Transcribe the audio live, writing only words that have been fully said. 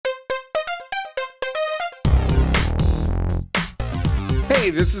Hey,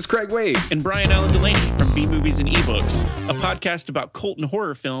 this is Craig Wade. And Brian Allen Delaney from B Movies and Ebooks, a podcast about cult and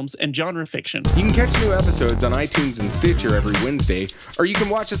horror films and genre fiction. You can catch new episodes on iTunes and Stitcher every Wednesday, or you can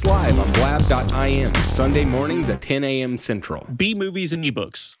watch us live on blab.im Sunday mornings at 10 a.m. Central. B Movies and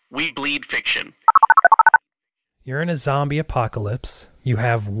Ebooks. We bleed fiction. You're in a zombie apocalypse. You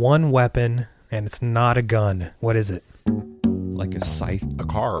have one weapon, and it's not a gun. What is it? Like a scythe, a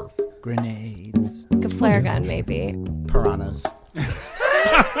car. Grenades. Like a flare gun, maybe. Piranhas.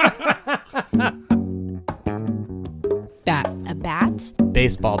 Bat. A bat?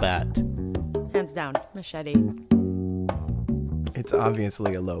 Baseball bat. Hands down. Machete. It's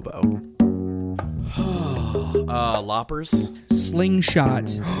obviously a Lobo. Loppers.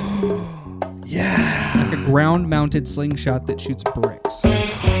 Slingshot. Yeah. Like a ground-mounted slingshot that shoots bricks.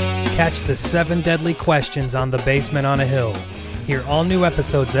 Catch the 7 deadly questions on The Basement on a Hill. Hear all new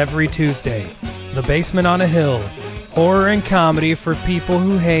episodes every Tuesday. The Basement on a Hill. Horror and comedy for people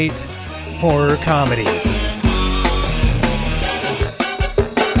who hate horror comedies.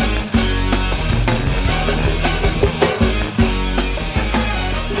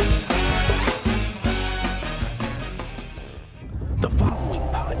 The following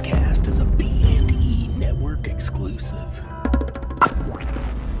podcast is a B&E Network exclusive.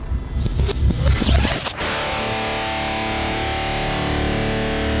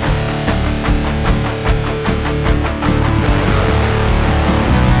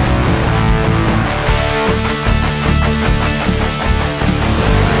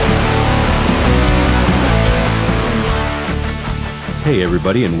 Hey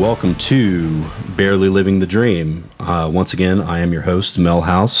everybody, and welcome to Barely Living the Dream. Once again, I am your host, Mel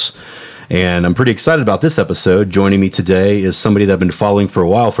House, and I'm pretty excited about this episode. Joining me today is somebody that I've been following for a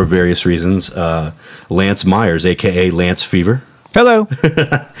while for various reasons, Lance Myers, aka Lance Fever. Hello.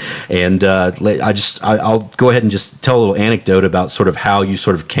 And I'll go ahead and just tell a little anecdote about sort of how you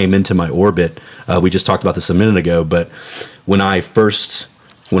sort of came into my orbit. We just talked about this a minute ago, but when I first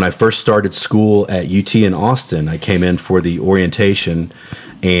started school at UT in Austin, I came in for the orientation,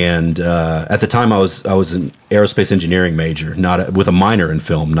 and at the time I was an aerospace engineering major, with a minor in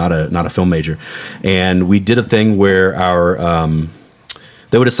film, not a film major. And we did a thing where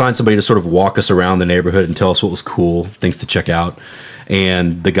they would assign somebody to sort of walk us around the neighborhood and tell us what was cool, things to check out.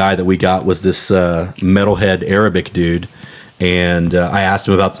 And the guy that we got was this metalhead Arabic dude. And I asked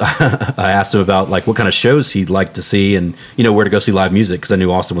him about like what kind of shows he'd like to see, and where to go see live music, because I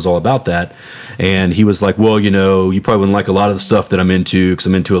knew Austin was all about that. And he was like, "Well, you probably wouldn't like a lot of the stuff that I'm into, because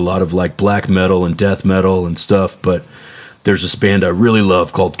I'm into a lot of like black metal and death metal and stuff. But there's this band I really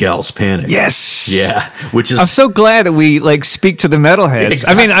love called Gals Panic." Yes. Yeah. Which is, I'm so glad that we speak to the metalheads.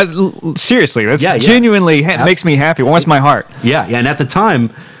 Exactly. I mean, seriously, that's Yeah. genuinely makes me happy. Warms my heart. Yeah. And at the time,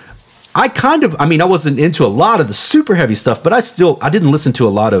 I wasn't into a lot of the super heavy stuff, but I didn't listen to a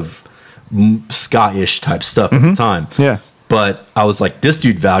lot of ska-ish type stuff at the time. Yeah. But I was like, this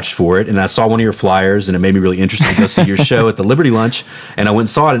dude vouched for it, and I saw one of your flyers, and it made me really interested to go see your show at the Liberty Lunch, and I went and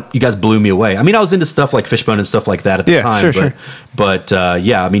saw it, and you guys blew me away. I mean, I was into stuff like Fishbone and stuff like that at the time. Sure. But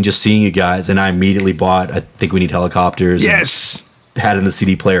just seeing you guys, and I immediately bought I Think We Need Helicopters. Yes. Had in the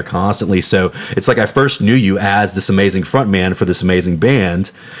CD player constantly. So it's like I first knew you as this amazing frontman for this amazing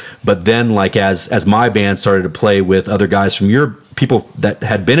band, but then like as my band started to play with other guys from your people that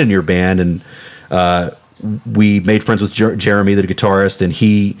had been in your band, and we made friends with Jeremy, the guitarist, and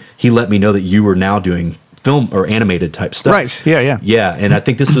he let me know that you were now doing film or animated type stuff. Right. Yeah. And I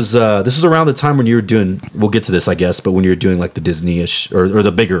think this was around the time when you were doing, we'll get to this, I guess, but when you were doing like the Disney-ish or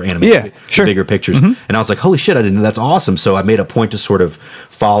the bigger animated, the bigger pictures. And I was like, holy shit, I didn't know, that's awesome. So I made a point to sort of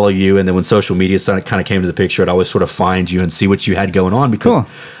follow you. And then when social media kind of came to the picture, I'd always sort of find you and see what you had going on, because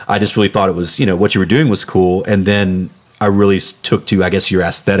I just really thought it was, what you were doing was cool. And then I really took to, I guess, your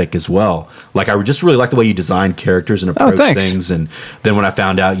aesthetic as well. Like, I just really liked the way you designed characters and approached things. And then when I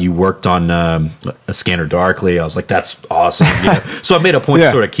found out you worked on A Scanner Darkly, I was like, that's awesome. So I made a point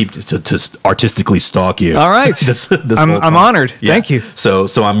to sort of keep to artistically stalk you. All right. I'm honored. Yeah. Thank you. So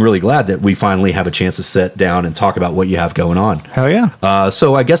I'm really glad that we finally have a chance to sit down and talk about what you have going on. Hell yeah.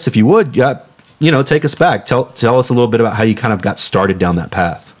 So I guess if you would, take us back. Tell us a little bit about how you kind of got started down that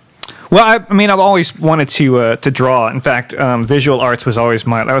path. Well, I've always wanted to draw. In fact, visual arts was always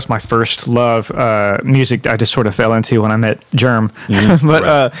my first love. Music I just sort of fell into when I met Germ. Mm-hmm.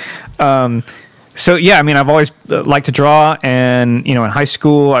 But right. So yeah, I mean, I've always liked to draw, and in high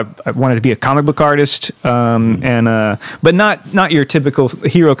school, I wanted to be a comic book artist, but not your typical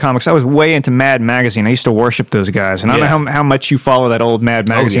hero comics. I was way into Mad Magazine. I used to worship those guys, and I don't know how much you follow that old Mad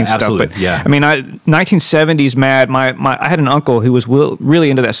Magazine stuff. Absolutely. But yeah, I mean, 1970s Mad. I had an uncle who was really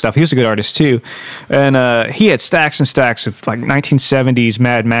into that stuff. He was a good artist too, and he had stacks and stacks of like 1970s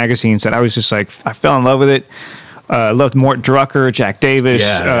Mad magazines that I was just like, I fell in love with it. Loved Mort Drucker, Jack Davis,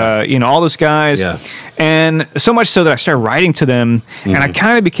 all those guys. Yeah. And so much so that I started writing to them, and I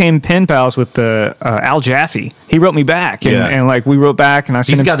kind of became pen pals with Al Jaffe. He wrote me back, and like we wrote back, and I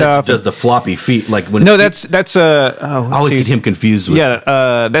sent him stuff. He's the guy that does the floppy feet, like when. No, that's I always get him confused with.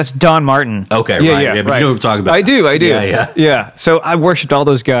 Yeah, that's Don Martin. Okay, right. Yeah, but you know what I'm talking about. I do. Yeah. So I worshipped all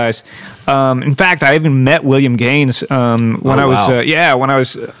those guys. In fact, I even met William Gaines when I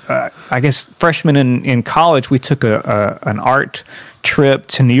was I guess freshman in college. We took an art trip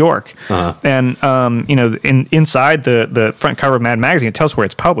to New York, and inside the front cover of Mad Magazine, it tells where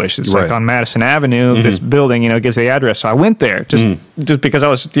it's published. It's like on Madison Avenue. This building, it gives the address. So I went there just because I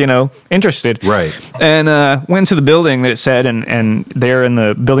was interested. Right. And went to the building that it said, and there in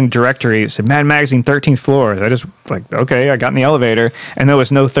the building directory it said Mad Magazine 13th floor. I just like, okay, I got in the elevator, and there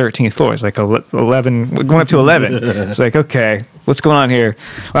was no 13th floor. It's like 11, going up to 11. It's like, okay, what's going on here?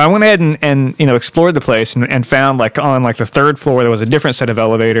 Well, I went ahead and explored the place and found like on like the third floor there was a different set of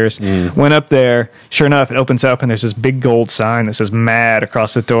elevators. Went up there, sure enough, it opens up and there's this big gold sign that says Mad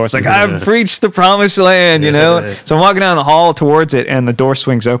across the door. It's like, I've reached the promised land, So I'm walking down the hall towards it, and the door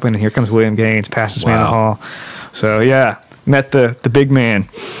swings open, and here comes William Gaines, passes me in the hall. So yeah, met the big man,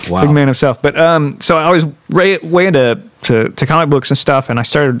 big man himself. But so I was way into comic books and stuff, and I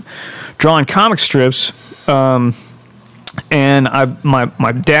started drawing comic strips. And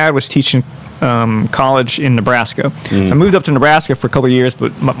my dad was teaching college in Nebraska. So I moved up to Nebraska for a couple of years,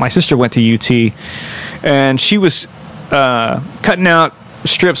 but my sister went to UT, and she was cutting out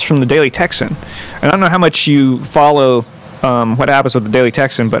strips from the Daily Texan. And I don't know how much you follow what happens with the Daily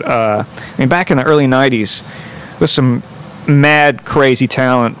Texan, but I mean, back in the early 90s, there was some mad, crazy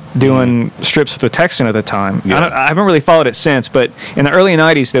talent doing strips for the Texan at the time. Yeah. I haven't really followed it since, but in the early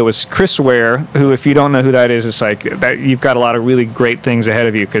 90s, there was Chris Ware, who, if you don't know who that is, it's like that you've got a lot of really great things ahead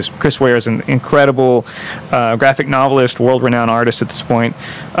of you, because Chris Ware is an incredible graphic novelist, world-renowned artist at this point.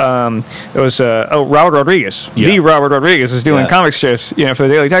 It was Robert Rodriguez. The Robert Rodriguez was doing comic strips, for the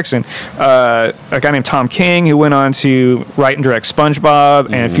Daily Texan. A guy named Tom King, who went on to write and direct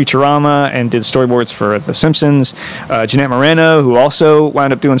SpongeBob and Futurama and did storyboards for The Simpsons. Jeanette Moreno, who also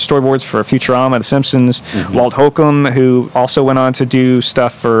wound up doing storyboards for Futurama, The Simpsons. Walt Holcomb, who also went on to do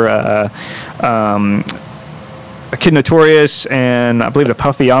stuff for Kid Notorious and I believe the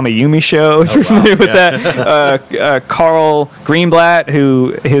Puffy Amayumi show, if you're familiar with that. Carl Greenblatt,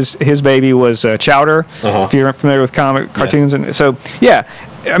 who his baby was Chowder, if you're familiar with cartoons. And so,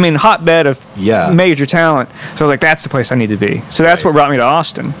 I mean, hotbed of major talent. So I was like, that's the place I need to be. So that's what brought me to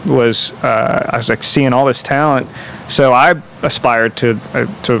Austin, was I was like seeing all this talent. So I aspired to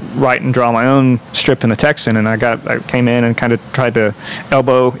write and draw my own strip in the Texan, and I came in and kind of tried to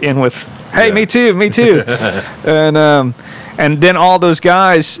elbow in with, hey, me too. And then all those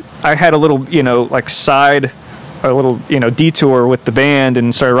guys, I had a little, a little detour with the band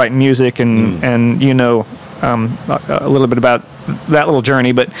and started writing music and a little bit about that little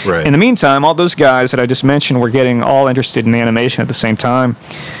journey. But in the meantime, all those guys that I just mentioned were getting all interested in animation at the same time.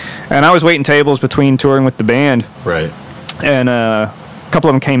 And I was waiting tables between touring with the band. Right. And a couple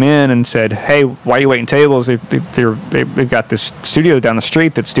of them came in and said, hey, why are you waiting tables? They've got this studio down the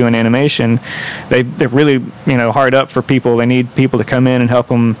street that's doing animation. They're really, hard up for people. They need people to come in and help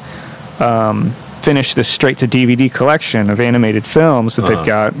them finish this straight-to-DVD collection of animated films that they've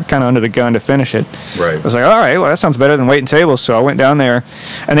got kind of under the gun to finish it. Right. I was like, all right, well, that sounds better than waiting tables. So I went down there,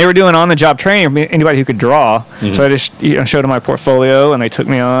 and they were doing on-the-job training for anybody who could draw. So I just showed them my portfolio, and they took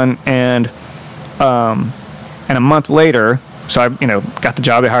me on. And a month later, so I got the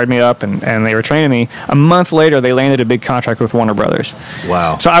job. They hired me up, and they were training me. A month later, they landed a big contract with Warner Brothers.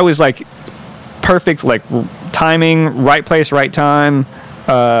 Wow. So I was like perfect, like timing, right place, right time.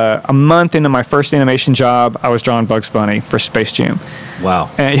 A month into my first animation job, I was drawing Bugs Bunny for Space Jam. Wow.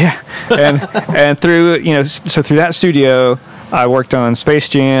 And and through through that studio, I worked on Space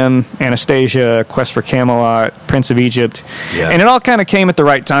Jam, Anastasia, Quest for Camelot, Prince of Egypt, and it all kind of came at the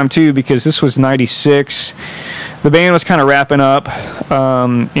right time too, because this was '96. The band was kind of wrapping up.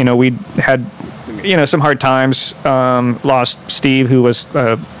 We had some hard times. Lost Steve, who was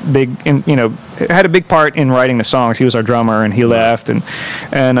big, had a big part in writing the songs. He was our drummer, and he left, and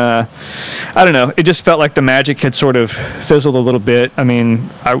I don't know. It just felt like the magic had sort of fizzled a little bit. I mean,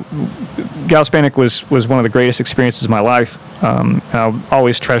 Gal Spanik was one of the greatest experiences of my life. I'll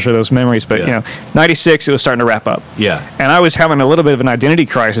always treasure those memories. But, 96, it was starting to wrap up. Yeah. And I was having a little bit of an identity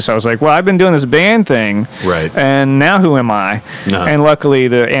crisis. I was like, well, I've been doing this band thing. Right. And now who am I? Uh-huh. And luckily,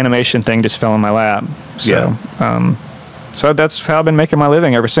 the animation thing just fell in my lap. So, so that's how I've been making my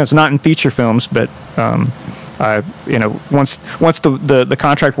living ever since. Not in feature films, but once the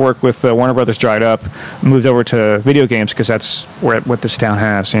contract work with Warner Brothers dried up, moved over to video games because that's what this town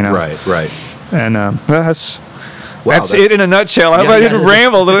has. Right. And that's Wow, it in a nutshell. I hope I didn't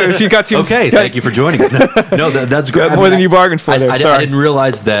ramble. If you got too okay, thank you for joining us. No, that's great. More than you bargained for there. I Sorry. didn't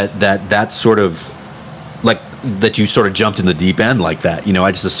realize that sort of like that you sort of jumped in the deep end like that.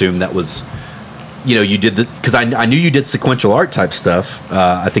 I just assumed that was, you did because I knew you did sequential art type stuff.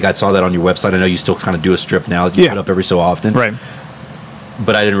 I think I saw that on your website. I know you still kind of do a strip now that you put up every so often. Right.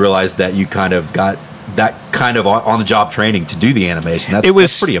 But I didn't realize that you kind of got that kind of on the job training to do the animation.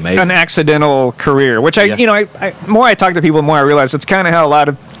 That's pretty amazing. An accidental career, which I more I talk to people, the more I realize it's kind of how a lot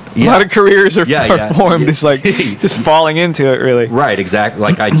of careers are formed. It's like just falling into it, really. Right, exactly.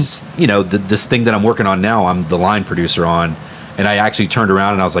 Like I just, this thing that I'm working on now, I'm the line producer on, and I actually turned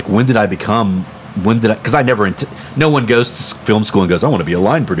around and I was like, because I never, no one goes to film school and goes, I want to be a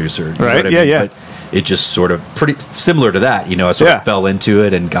line producer. You know right, what I mean? Yeah. But it just sort of pretty similar to that, I sort of fell into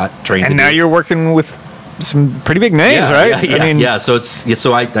it and got trained. And now you're working with some pretty big names, right? Yeah. So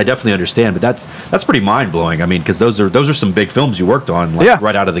so I definitely understand, but that's pretty mind blowing. I mean, because those are some big films you worked on,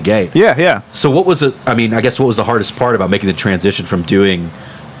 right out of the gate. Yeah. So what was it? I mean, I guess what was the hardest part about making the transition from doing,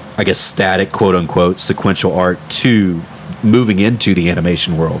 I guess, static quote unquote sequential art to moving into the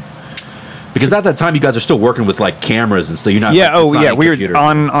animation world? Because at that time, you guys are still working with like cameras and stuff. You're not. We were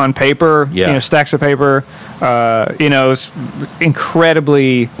on paper. Stacks of paper. It's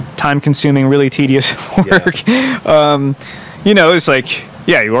incredibly time-consuming, really tedious work. It's like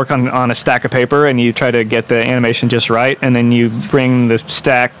you work on a stack of paper and you try to get the animation just right, and then you bring the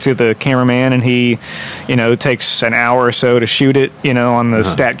stack to the cameraman, and he, takes an hour or so to shoot it, on the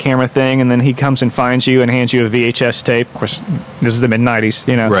stat camera thing, and then he comes and finds you and hands you a VHS tape. Of course, this is the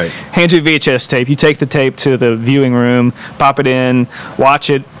mid-90s, Right. Hands you a VHS tape. You take the tape to the viewing room, pop it in, watch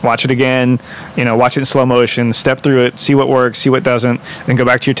it again, watch it in slow motion, step through it, see what works, see what doesn't, then go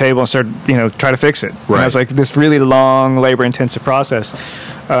back to your table and start, try to fix it. Right. And it's like this really long, labor-intensive process.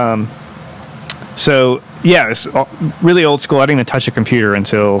 It's really old school. I didn't even touch a computer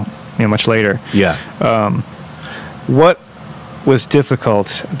until much later. Yeah. What was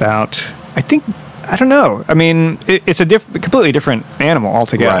difficult about? I don't know. I mean, it's a completely different animal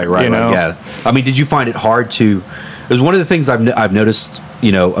altogether. Right. Yeah. I mean, did you find it hard to? It was one of the things I've noticed.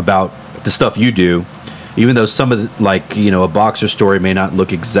 About the stuff you do. Even though some of the, a Boxer Story may not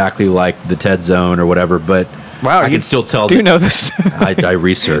look exactly like the Ted Zone or whatever, but wow, I can still tell. Do you know this? I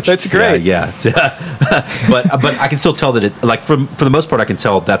researched. That's great. Yeah. but I can still tell that it for the most part I can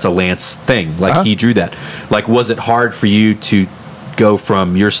tell that's a Lance thing. Like he drew that. Like, was it hard for you to go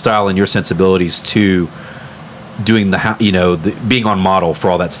from your style and your sensibilities to doing being on model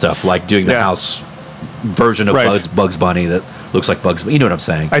for all that stuff, like doing the house version of Bugs Bunny that looks like Bugs Bunny? You know what I'm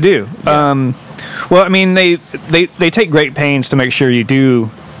saying? I do. Yeah. Well, I mean, they take great pains to make sure you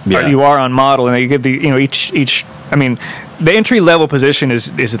do. Yeah. You are on model, and they give the each. I mean, the entry level position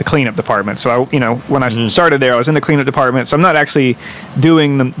is the cleanup department. So when I started there, I was in the cleanup department. So I'm not actually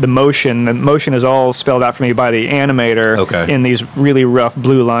doing the motion. The motion is all spelled out for me by the animator in these really rough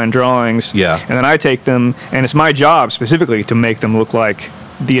blue line drawings. Yeah, and then I take them, and it's my job specifically to make them look like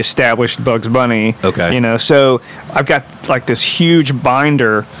the established Bugs Bunny. Okay, so I've got like this huge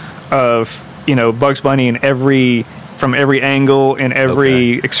binder of Bugs Bunny from every angle and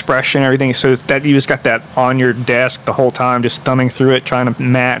every expression, everything, so that you just got that on your desk the whole time, just thumbing through it, trying to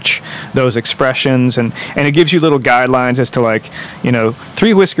match those expressions, and it gives you little guidelines as to like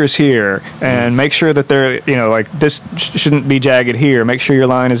 3 whiskers here, and make sure that they're like this shouldn't be jagged here, make sure your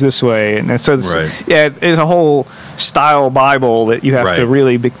line is this way, and so it's a whole style Bible that you have to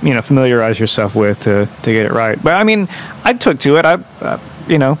really familiarize yourself with to get it right. But I mean, I took to it.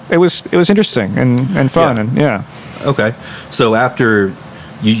 It was interesting and fun and Okay, so after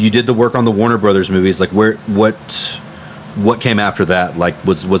you did the work on the Warner Brothers movies, like what came after that? Like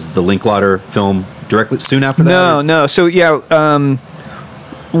was the Linklater film directly soon after that? No. So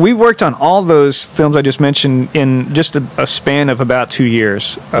we worked on all those films I just mentioned in just a span of about 2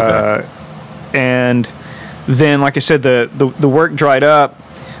 years, and then, like I said, the work dried up.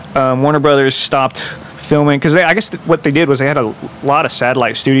 Warner Brothers stopped filming, because I guess what they did was they had a lot of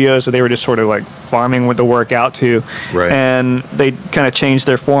satellite studios that they were just sort of like farming with the work out to, Right. and they kind of changed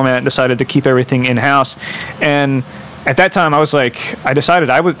their format and decided to keep everything in house. And at that time, I decided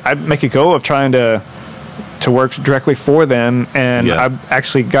I'd make a go of trying to work directly for them, and Yeah. I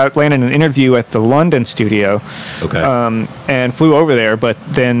actually landed an interview at the London studio, Okay. and flew over there. But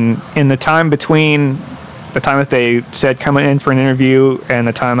then in the time between the time that they said come in for an interview and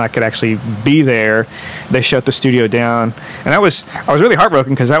the time I could actually be there, they shut the studio down, and I was really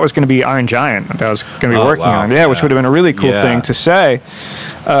heartbroken because that was going to be Iron Giant that I was going to be working wow. on, which would have been a really cool Yeah. thing to say.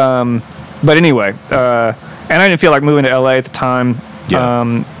 But anyway, and I didn't feel like moving to LA at the time.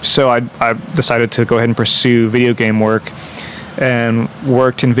 Yeah. So I decided to go ahead and pursue video game work, and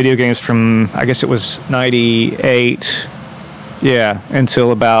worked in video games from, I guess it was 98,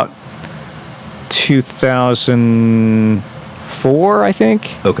 until about 2004, I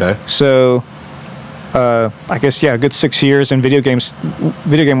think. Okay. So I guess, a good 6 years in video game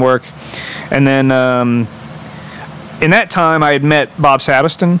work. And then in that time, I had met Bob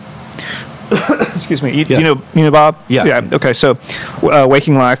Sabiston. Excuse me. You know Bob? Yeah. Yeah. Okay. So,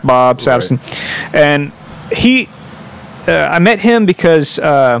 Waking Life, Bob Sabiston, and he, I met him because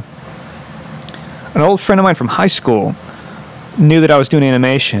an old friend of mine from high school knew that I was doing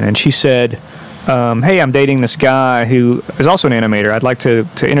animation, and she said, "Hey, I'm dating this guy who is also an animator. I'd like to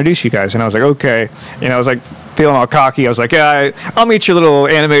introduce you guys." And I was like, "Okay." I was like feeling all cocky. I was like, "Yeah, I'll meet your little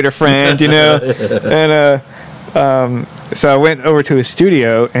animator friend," and. So I went over to his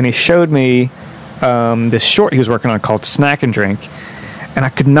studio, and he showed me this short he was working on called Snack and Drink, and I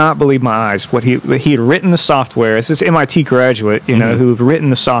could not believe my eyes. What he had written the software. This is MIT graduate, who had written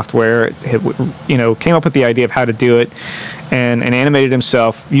the software, came up with the idea of how to do it, and animated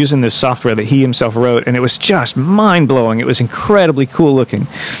himself using this software that he himself wrote, and it was just mind blowing. It was incredibly cool looking,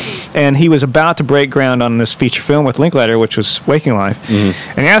 and he was about to break ground on this feature film with Linklater, which was Waking Life, and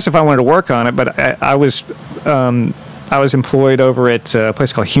he asked if I wanted to work on it, but I was employed over at a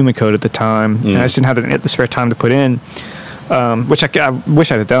place called Human Code at the time, and I just didn't have the spare time to put in, which I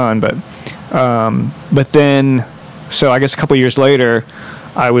wish I'd have done. But then, so I guess a couple years later,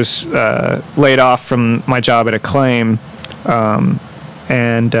 I was laid off from my job at Acclaim,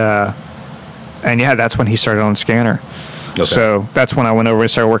 and that's when he started on Scanner. Okay. So that's when I went over and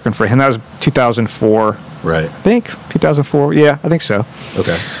started working for him. That was 2004. Right. I think 2004. Yeah, I think so.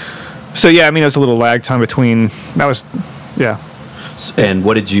 Okay. So yeah, I mean, it was a little lag time between. That was, yeah. And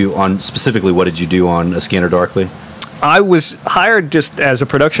what did you do on A Scanner Darkly? I was hired just as a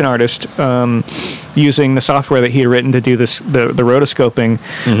production artist, using the software that he had written to do the rotoscoping.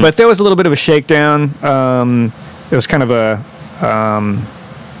 But there was a little bit of a shakedown. It was kind of a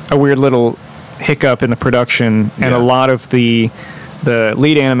weird little hiccup in the production, and a lot of the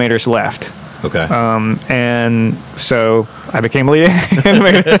lead animators left. Okay. And so I became a lead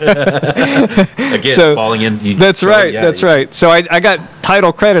animator. Again, so falling in. That's right. That's right. So I got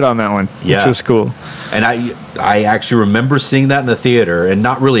title credit on that one, which was cool. And I actually remember seeing that in the theater, and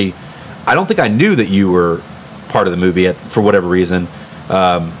not really. I don't think I knew that you were part of the movie for whatever reason.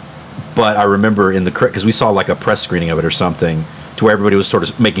 But I remember in the because we saw like a press screening of it or something, to where everybody was sort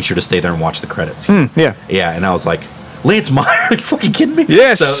of making sure to stay there and watch the credits. Yeah. Yeah, and I was like, Lance Meyer, are you fucking kidding me?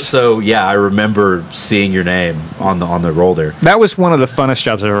 Yes. So yeah, I remember seeing your name on the roll there. That was one of the funnest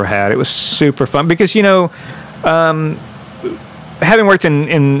jobs I've ever had. It was super fun because, having worked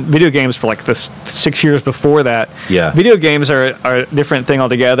in video games for like the 6 years before that, video games are a different thing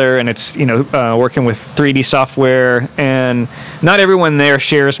altogether, and it's working with 3D software, and not everyone there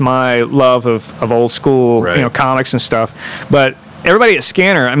shares my love of old school comics and stuff, but everybody at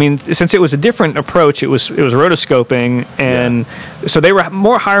Scanner, I mean, since it was a different approach, it was rotoscoping, and so they were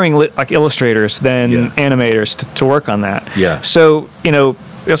more hiring like illustrators than animators to work on that. Yeah. So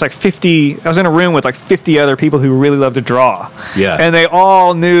it was like 50. I was in a room with like 50 other people who really love to draw. Yeah. And they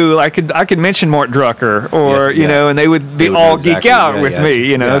all knew I could mention Mort Drucker or and they would all geek out with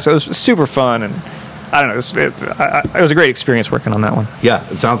me. So it was super fun, and I don't know. It was a great experience working on that one. Yeah,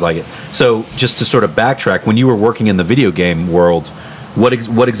 it sounds like it. So just to sort of backtrack, when you were working in the video game world,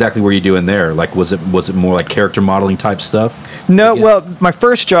 what exactly were you doing there? Like, was it more like character modeling type stuff? No, well, my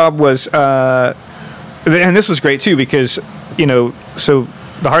first job was, and this was great too because so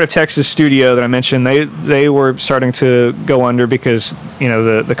the Heart of Texas studio that I mentioned, they were starting to go under because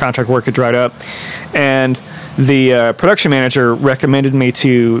the contract work had dried up, and the production manager recommended me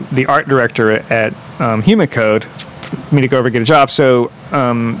to the art director at Human Code for me to go over and get a job. So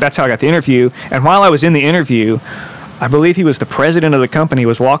that's how I got the interview. And while I was in the interview, I believe he was the president of the company,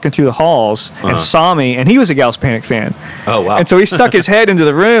 was walking through the halls and saw me, and he was a Gals Panic fan. Oh, wow. And so he stuck his head into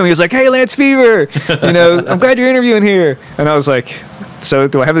the room. He was like, "Hey, Lance Fever, I'm glad you're interviewing here." And I was like, "So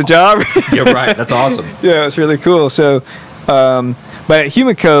do I have the job?" You're right. That's awesome. Yeah, it's really cool. So, but at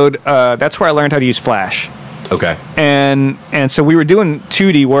Human Code, that's where I learned how to use Flash. Okay. And so we were doing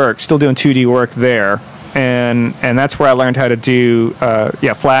 2D work, still doing 2D work there, and that's where I learned how to do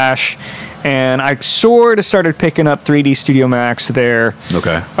Flash, and I sort of started picking up 3D Studio Max there.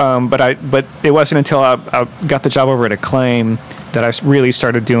 Okay. But it wasn't until I got the job over at Acclaim that I really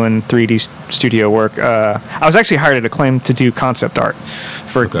started doing 3D studio work. I was actually hired at Acclaim to do concept art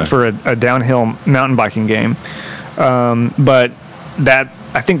for a downhill mountain biking game, but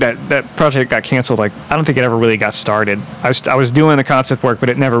I think that project got canceled. Like, I don't think it ever really got started. I was doing the concept work, but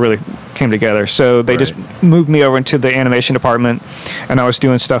it never really came together. So they just moved me over into the animation department, and I was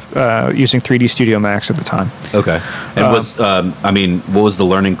doing stuff using 3D Studio Max at the time. Okay. And what was the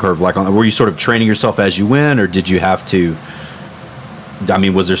learning curve like? Were you sort of training yourself as you went, or did you have to? I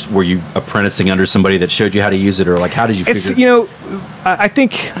mean, were you apprenticing under somebody that showed you how to use it, or like how did you figure? I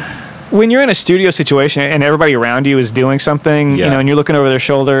think when you're in a studio situation and everybody around you is doing something, and you're looking over their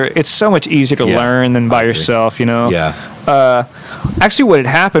shoulder, it's so much easier to learn than by yourself, Yeah. Actually, what had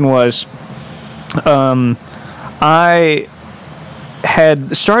happened was, I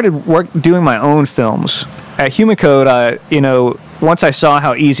had started doing my own films at Human Code. Once I saw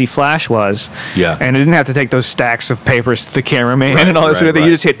how easy Flash was, and I didn't have to take those stacks of papers to the cameraman and all that sort of thing. You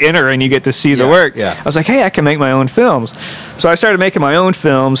just hit enter and you get to see the work. Yeah. I was like, hey, I can make my own films. So I started making my own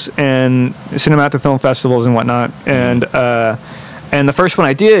films and sending them out to film festivals and whatnot. And the first one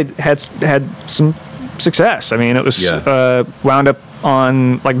I did had some success. I mean, it was wound up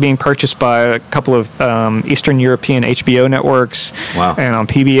on being purchased by a couple of Eastern European HBO networks, and on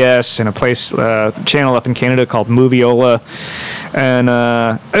PBS and a channel up in Canada called Moviola, and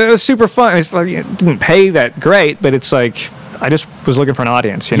it was super fun. It's like, it didn't pay that great, but it's like I just was looking for an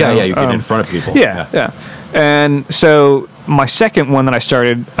audience. You know? You're getting in front of people. Yeah. And so my second one that I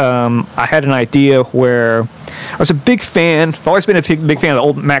started, I had an idea where I was a big fan. I've always been a big fan of the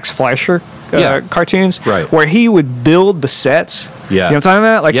old Max Fleischer cartoons, where he would build the sets. Yeah. You know what I'm talking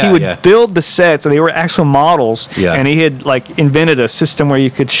about? Like, he would build the sets, and they were actual models. Yeah. And he had invented a system where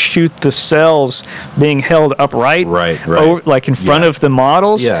you could shoot the cells being held upright, over, in front of the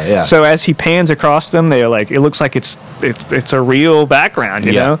models. Yeah. So as he pans across them, they're like, it looks like it's a real background.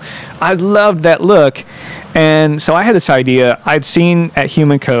 You know, I loved that look. And so I had this idea. I'd seen at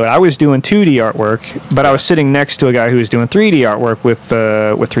Human Code, I was doing 2D artwork, but I was sitting next to a guy who was doing 3D artwork with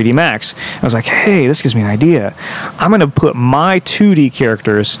 3D Max. I was like, hey, this gives me an idea. I'm going to put my 2D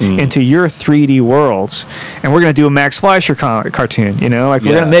characters into your 3D worlds, and we're going to do a Max Fleischer cartoon. We're going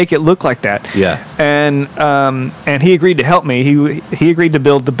to make it look like that. Yeah. And he agreed to help me. He agreed to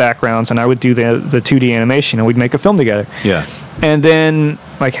build the backgrounds, and I would do the 2D animation, and we'd make a film together. Yeah. And then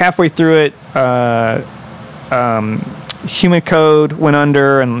halfway through it, Human Code went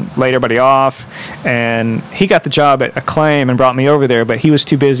under and laid everybody off, and he got the job at Acclaim and brought me over there, but he was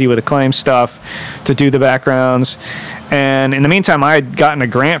too busy with Acclaim stuff to do the backgrounds. And in the meantime, I had gotten a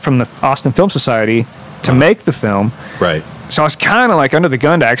grant from the Austin Film Society to make the film. Right. So I was kind of under the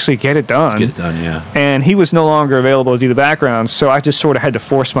gun to actually get it done. And he was no longer available to do the backgrounds, so I just sort of had to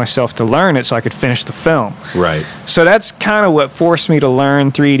force myself to learn it so I could finish the film. Right. So that's kind of what forced me to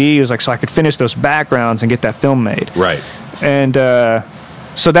learn 3D, was so I could finish those backgrounds and get that film made. Right. And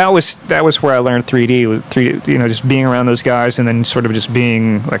so that was where I learned 3D, just being around those guys, and then sort of just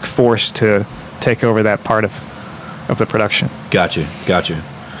being forced to take over that part of the production. Gotcha.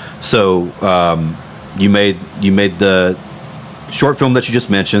 So you made the short film that you just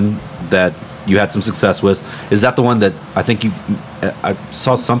mentioned that you had some success with. Is that the one that I think I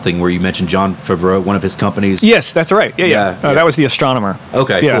saw something where you mentioned Jon Favreau, one of his companies? Yes, that's right. Yeah. That was The Astronomer.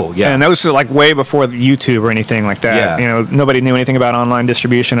 Okay, cool. Yeah. And that was way before YouTube or anything like that. Yeah. Nobody knew anything about online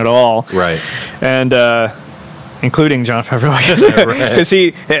distribution at all. Right. And including Jon Favreau, I guess, because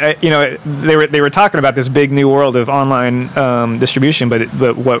they were talking about this big new world of online distribution, but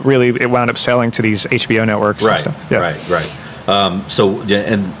what really it wound up selling to these HBO networks. Right. And stuff. Yeah. Right.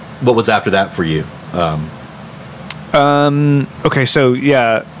 And what was after that for you? Okay. So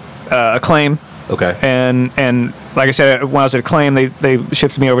Acclaim. Okay. And like I said, when I was at Acclaim, they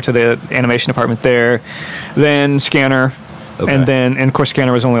shifted me over to the animation department there. Then Scanner. Okay. And of course,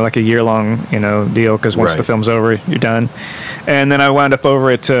 Scanner was only a year-long, deal, because once the film's over, you're done. And then I wound up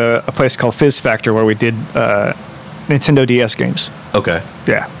over at a place called Fizz Factor, where we did Nintendo DS games. Okay.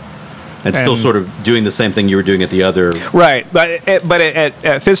 Yeah. And still sort of doing the same thing you were doing at the other. Right, but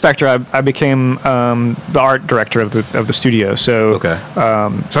at Fizz Factor, I became the art director of the studio. So Okay. So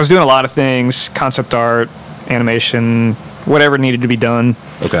I was doing a lot of things: concept art, animation, whatever needed to be done.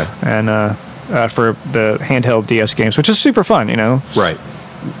 Okay. And for the handheld DS games, which is super fun, you know. Right.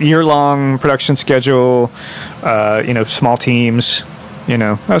 Year-long production schedule, you know, small teams, you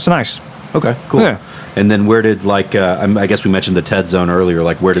know, that was nice. Okay. Cool. Yeah. And then where did I guess we mentioned the TED Zone earlier.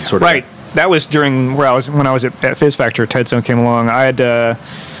 Like where did sort of Right. That was during when I was at Fizz Factor. TED Zone came along. I had And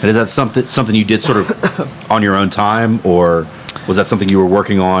is that something you did sort of on your own time, or was that something you were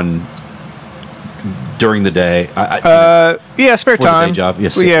working on during the day? yeah, spare For the day time. job.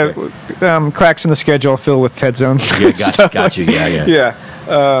 Yes, cracks in the schedule fill with TED Zone. Yeah, got you. Yeah. Yeah.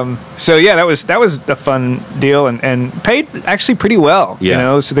 So yeah, that was a fun deal and paid actually pretty well. Yeah. You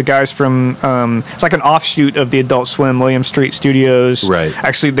know, so the guys from it's like an offshoot of the Adult Swim William Street Studios. Right.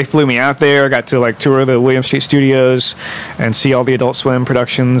 Actually, they flew me out there. I got to like tour the William Street Studios and see all the Adult Swim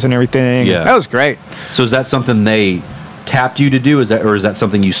productions and everything. Yeah. That was great. So is that something they tapped you to do? Is that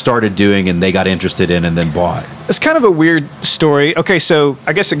something you started doing and they got interested in and then bought? It's kind of a weird story. Okay, so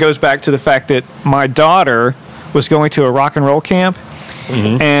I guess it goes back to the fact that my daughter was going to a rock and roll camp.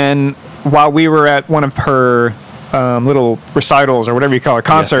 Mm-hmm. And while we were at one of her little recitals or whatever you call it,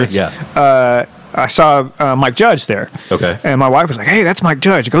 concerts, I saw Mike Judge there. Okay. And my wife was like, "Hey, that's Mike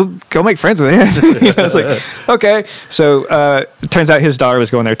Judge. Go make friends with him." You know, I was like, "Okay." So it turns out his daughter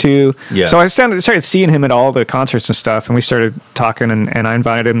was going there too. Yeah. So I started seeing him at all the concerts and stuff, and we started talking, and I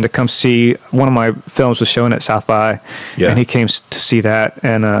invited him to come see one of my films was showing at South by, and he came to see that,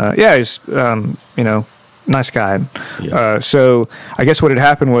 and he's you know, nice guy. Yeah. So I guess what had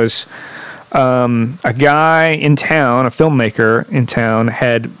happened was a guy in town, a filmmaker in town,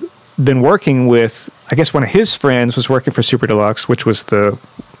 had been working with, I guess one of his friends was working for Super Deluxe, which was the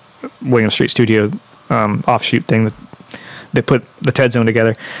William Street Studio offshoot thing that put the TED Zone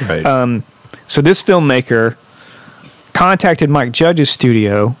together. Right. So this filmmaker contacted Mike Judge's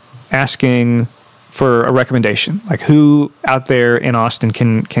studio asking for a recommendation, like who out there in Austin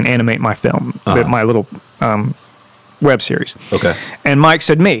can animate my film, my little web series. Okay. And Mike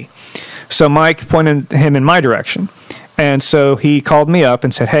said me. So Mike pointed him in my direction. And so he called me up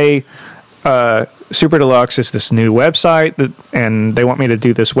and said, "Hey, Super Deluxe is this new website and they want me to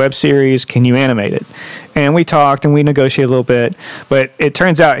do this web series. Can you animate it?" And we talked and we negotiated a little bit, but it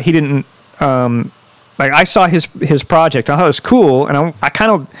turns out he didn't, I saw his project. I thought it was cool. And I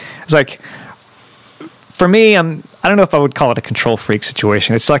kind of was like, for me, I don't know if I would call it a control freak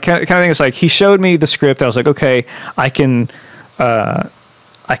situation. It's like kind of thing. It's like he showed me the script. I was like, okay, I can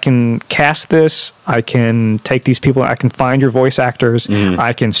cast this. I can take these people. I can find your voice actors.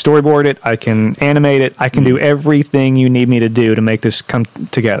 I can storyboard it. I can animate it. I can do everything you need me to do to make this come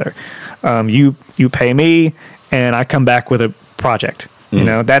together. You pay me, and I come back with a project. You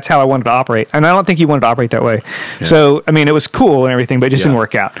know, that's how I wanted to operate. And I don't think he wanted to operate that way. Yeah. So, I mean, it was cool and everything, but it just didn't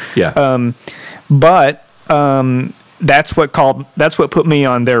work out. Yeah. But that's what put me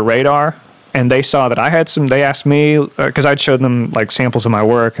on their radar. And they saw that I had they asked me, because I'd showed them like samples of my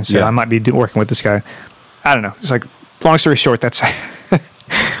work and said, I might be working with this guy. I don't know. It's like, long story short, that's,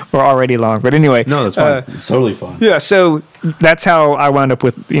 we're already long. But anyway. No, that's fine. It's totally fine. Yeah. So that's how I wound up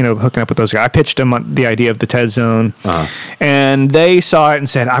with, hooking up with those guys. I pitched them the idea of the TED Zone. And they saw it and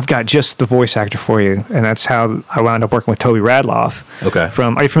said, "I've got just the voice actor for you." And that's how I wound up working with Toby Radloff. Okay.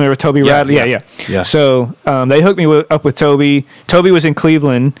 Are you familiar with Toby Radloff? Yeah. So they hooked me up with Toby. Toby was in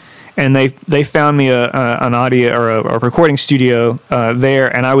Cleveland. And they found me an audio or a recording studio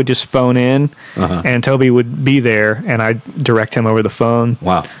there, and I would just phone in, and Toby would be there, and I'd direct him over the phone.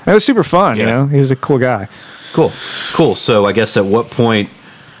 Wow. It was super fun, He was a cool guy. Cool. So I guess at what point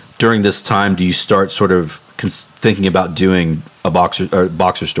during this time do you start sort of thinking about doing a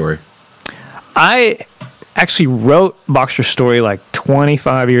Boxer Story? I actually wrote Boxer Story like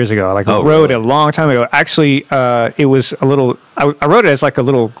 25 years ago. Wrote it a long time ago. Actually, it was a little. I wrote it as like a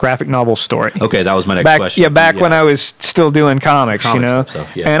little graphic novel story. Okay, that was my next question. Yeah, back when I was still doing comics, and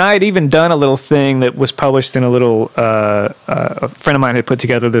stuff, and I had even done a little thing that was published in a little. A friend of mine had put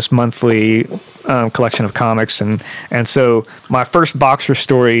together this monthly collection of comics, and so my first Boxer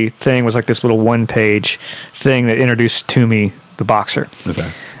Story thing was like this little 1-page thing that introduced to me the Boxer.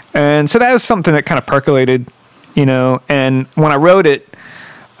 Okay. And so that was something that kind of percolated, and when I wrote it,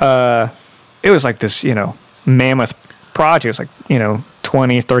 it was like this, mammoth project. It was like,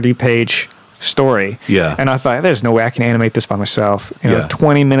 20, 30-page story. Yeah. And I thought, there's no way I can animate this by myself.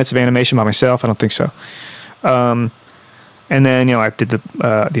 20 minutes of animation by myself, I don't think so. And then, I did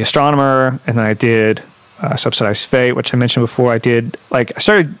the Astronomer, and then I did Subsidized Fate, which I mentioned before. I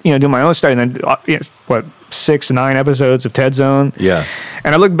started doing my own study, and then 6 to 9 episodes of Ted Zone. Yeah.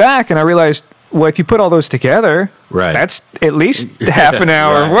 And I look back and I realized, well, if you put all those together, right, that's at least half an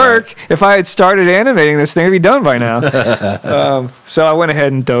hour of work. Right. If I had started animating this thing, it'd be done by now. So I went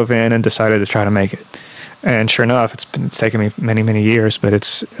ahead and dove in and decided to try to make it. And sure enough, it's taken me many years, but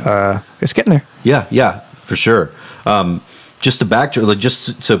it's getting there. Yeah, for sure. Just to backtrack,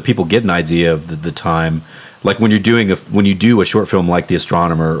 just so people get an idea of the time, like when you do a short film like The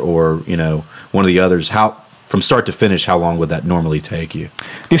Astronomer or one of the others, from start to finish, how long would that normally take you?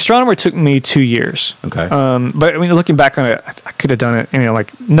 The Astronomer took me 2 years. Okay. But I mean, looking back on it, I could have done it.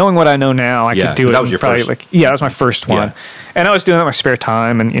 Like knowing what I know now, I could do it. That was your first. That was my first one. Yeah. And I was doing it in my spare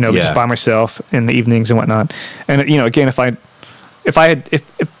time, and just by myself in the evenings and whatnot. And again, if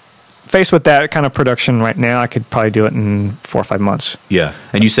faced with that kind of production right now, I could probably do it in 4 or 5 months. Yeah.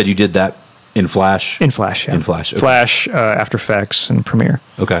 And you said you did that in Flash? In Flash, yeah. In Flash. Okay. Flash, After Effects, and Premiere.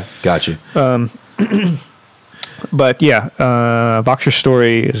 Okay, got you. But yeah, Boxer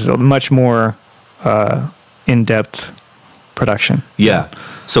Story is a much more in-depth production. Yeah.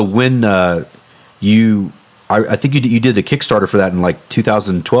 So when I think you did the Kickstarter for that in like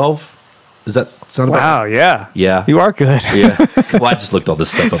 2012. Does that sound about Wow, yeah. Yeah. You are good. Yeah. Well, I just looked all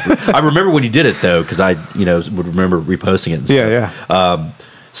this stuff up. I remember when you did it, though, because I would remember reposting it and stuff. Yeah.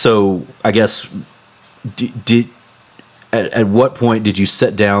 So I guess, at what point did you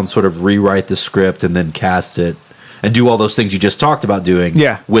sit down, sort of rewrite the script and then cast it and do all those things you just talked about doing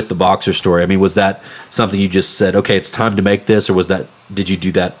with the Boxer Story? I mean, was that something you just said, okay, it's time to make this, or did you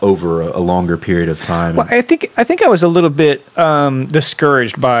do that over a longer period of time? Well, I think I was a little bit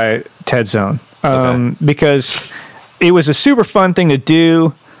discouraged by Ted Zone because it was a super fun thing to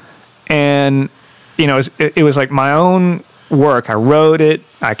do, and it was like my own work. I wrote it.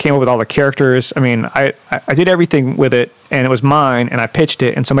 I came up with all the characters. I mean, I did everything with it, and it was mine, and I pitched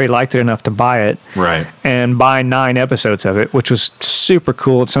it, and somebody liked it enough to buy it. Right. And buy 9 episodes of it, which was super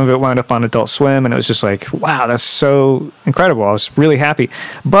cool. Some of it wound up on Adult Swim, and it was just like, wow, that's so incredible. I was really happy.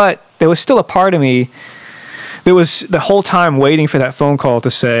 But there was still a part of me that was the whole time waiting for that phone call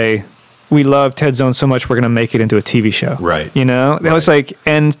to say, we love Ted Zone so much, we're going to make it into a TV show. Right. That was like,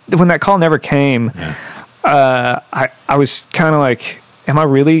 and when that call never came, I was kind of like, am I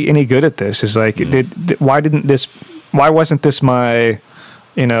really any good at this? Is like, why wasn't this my,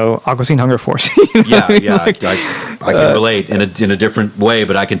 Aqua Teen Hunger Force? Yeah. Like, I can relate in a different way,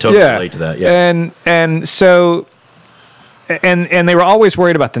 but I can totally relate to that. Yeah. And so, and they were always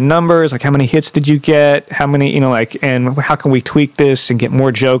worried about the numbers, like how many hits did you get? How many, and how can we tweak this and get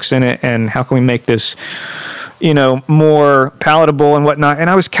more jokes in it? And how can we make this, more palatable and whatnot? And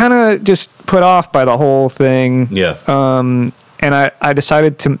I was kind of just put off by the whole thing. Yeah. And I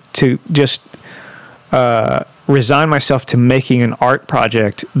decided to just resign myself to making an art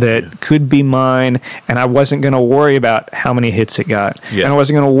project that could be mine, and I wasn't going to worry about how many hits it got. Yeah. And I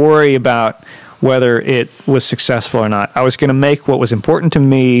wasn't going to worry about whether it was successful or not. I was going to make what was important to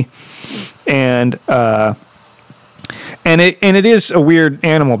me, and it is a weird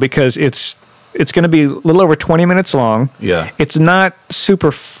animal because it's going to be a little over 20 minutes long. Yeah. It's not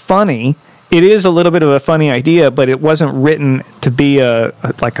super funny. It is a little bit of a funny idea, but it wasn't written to be a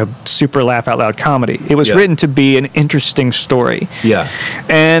super laugh out loud comedy. It was written to be an interesting story. Yeah.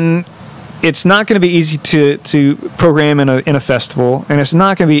 And it's not going to be easy to program in a festival, and it's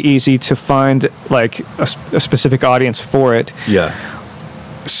not going to be easy to find like a specific audience for it. Yeah.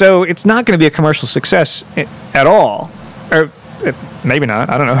 So it's not going to be a commercial success at all. Or maybe not.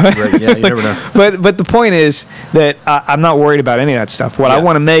 I don't know. Right, yeah, you never know. But the point is that I'm not worried about any of that stuff. What I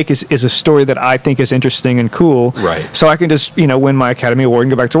want to make is a story that I think is interesting and cool. Right. So I can just win my Academy Award and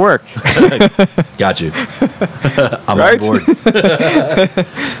go back to work. Got you. I'm on board.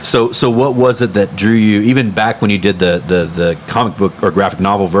 So what was it that drew you, even back when you did the comic book or graphic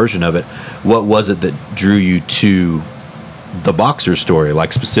novel version of it? What was it that drew you to the Boxer Story,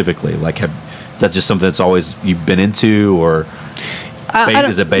 like specifically? Like, is that just something that's always you've been into, or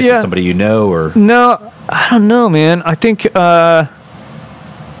is it based on somebody you know? Or no, I don't know, man. I think it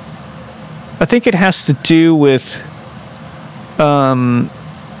has to do with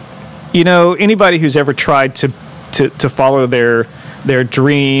anybody who's ever tried to follow their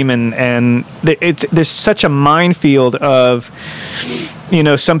dream, and there's such a minefield of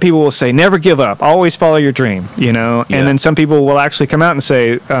some people will say never give up, always follow your dream, and then some people will actually come out and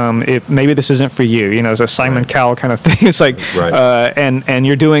say maybe this isn't for you, it's a Simon Cowell kind of thing. It's like and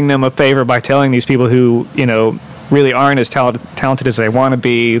you're doing them a favor by telling these people who really aren't as talented as they want to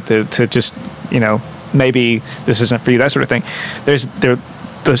be to just maybe this isn't for you, that sort of thing. There's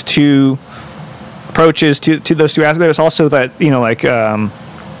those two approaches to those two aspects. There's also that, you know, like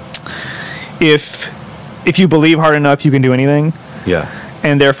if you believe hard enough, you can do anything. Yeah.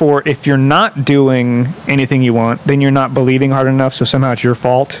 And therefore, if you're not doing anything you want, then you're not believing hard enough. So somehow it's your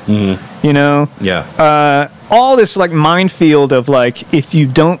fault. Mm-hmm. You know? Yeah. All this like minefield of like, if you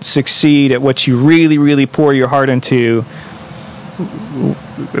don't succeed at what you really, really pour your heart into,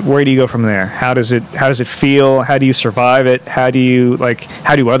 where do you go from there? How does it feel? How do you survive it? How do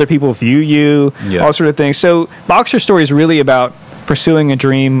other people view you? Yeah. All sort of things. So Boxer Story is really about pursuing a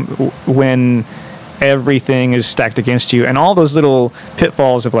dream when everything is stacked against you, and all those little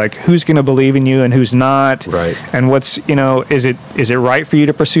pitfalls of like who's going to believe in you and who's not, right? And what's, you know, is it right for you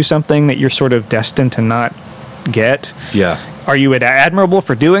to pursue something that you're sort of destined to not get? Yeah. Are you admirable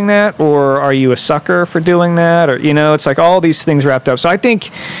for doing that, or are you a sucker for doing that? Or, you know, it's like all these things wrapped up. So I think,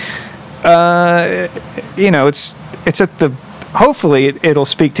 you know, it's at the, hopefully it'll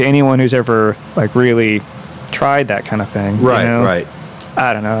speak to anyone who's ever like really tried that kind of thing. Right, you know? right.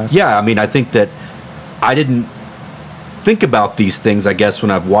 I don't know. Yeah, I mean, I think that I didn't think about these things, I guess, when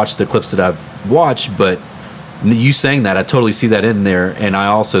I've watched the clips that I've watched, but you saying that, I totally see that in there, and I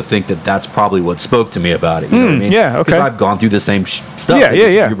also think that that's probably what spoke to me about it. You know what I mean? Yeah, okay. Because I've gone through the same stuff.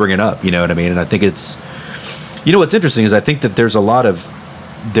 Yeah. You bring it up, you know what I mean? And I think it's, you know, what's interesting is I think that there's a lot of,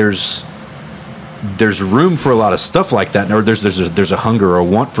 there's room for a lot of stuff like that, or there's a hunger or a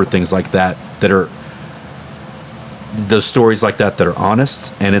want for things like that are, those stories like that are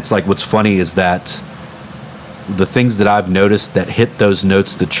honest. And it's like, what's funny is that the things that I've noticed that hit those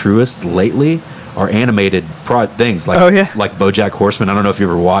notes the truest lately are animated things like like BoJack Horseman. I don't know if you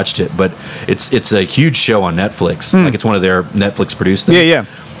ever watched it, but it's a huge show on Netflix. Like it's one of their Netflix produced things. Yeah.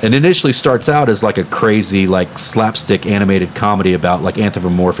 And it initially starts out as like a crazy like slapstick animated comedy about like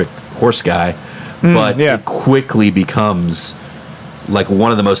anthropomorphic horse guy, but it quickly becomes like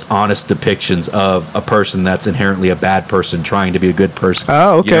one of the most honest depictions of a person that's inherently a bad person trying to be a good person.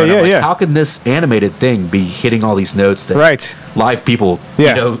 Oh, okay, you know, yeah. How can this animated thing be hitting all these notes that live people, you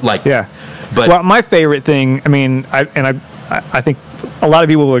know, like, but well, my favorite thing, I mean, I think a lot of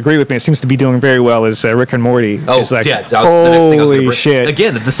people will agree with me. It seems to be doing very well. Is Rick and Morty? Oh, it's like, yeah. The next thing I was gonna bring. Shit!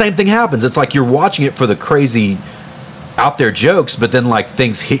 Again, the same thing happens. It's like you're watching it for the crazy out there jokes, but then like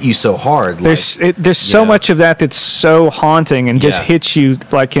things hit you so hard. There's so much of that that's so haunting and just hits you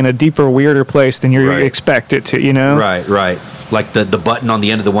like in a deeper, weirder place than you expect it to. You know? Right. Like the button on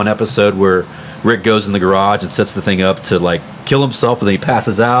the end of the one episode where Rick goes in the garage and sets the thing up to like kill himself, and then he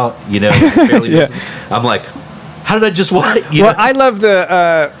passes out. You know, barely misses. I'm like, how did I just watch? Well, I love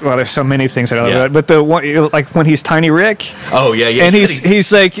the there's so many things that I love about it, but the one, like when he's Tiny Rick. Oh yeah. And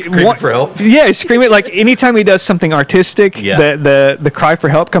he's like screaming for help. Yeah, he's screaming like anytime he does something artistic, the cry for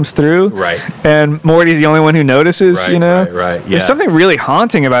help comes through. Right. And Morty's the only one who notices. Right, you know. Right. Yeah. There's something really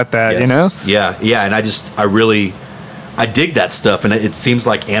haunting about that. Yes. You know. Yeah. And I dig that stuff, and it seems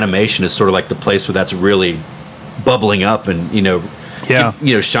like animation is sort of like the place where that's really bubbling up and, you know,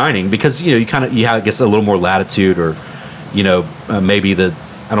 shining, because, you know, you have, I guess, a little more latitude, or, you know, maybe I don't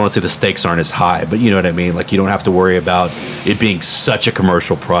want to say the stakes aren't as high, but you know what I mean? Like, you don't have to worry about it being such a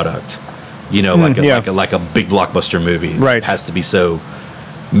commercial product, you know, like a big blockbuster movie. Right. It has to be so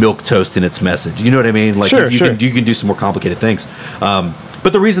milquetoast in its message. You know what I mean? Like, you can do some more complicated things.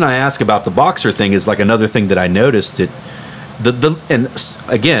 But the reason I ask about the Boxer thing is like another thing that I noticed and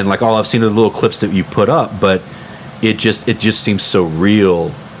again, like all I've seen are the little clips that you put up, but it just seems so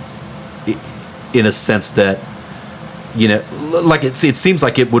real in a sense that, you know, like it seems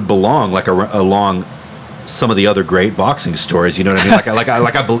like it would belong like along some of the other great boxing stories. You know what I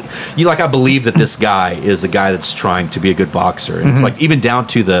mean? I believe that this guy is a guy that's trying to be a good boxer, and it's like even down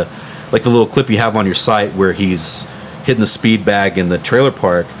to the little clip you have on your site where he's hitting the speed bag in the trailer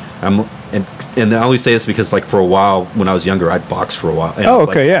park. And I only say this because, like, for a while when I was younger, I'd boxed for a while. And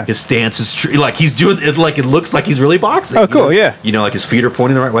his stance is like he's doing it, like it looks like he's really boxing. Oh, cool, you know? You know, like his feet are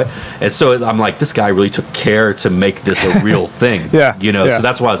pointing the right way. And so I'm like, this guy really took care to make this a real thing. You know, so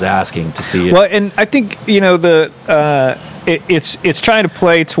that's why I was asking to see it. Well, and I think, you know, it's trying to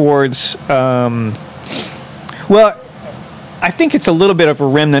play towards. I think it's a little bit of a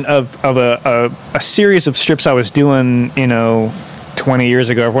remnant of a series of strips I was doing, you know, 20 years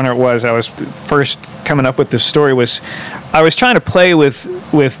ago, or whenever it was, I was first coming up with this story. I was trying to play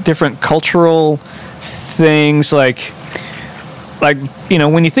with different cultural things, like you know,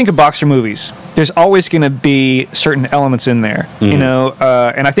 when you think of boxer movies, there's always going to be certain elements in there, you know,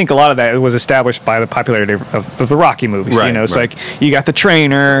 and I think a lot of that was established by the popularity of the Rocky movies. You know, it's like you got the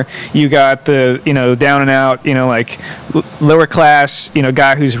trainer, you got the, you know, down and out, you know, like lower class, you know,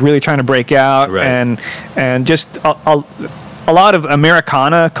 guy who's really trying to break out, and just a a lot of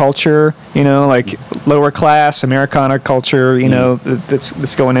Americana culture, you know, like lower class Americana culture, you know,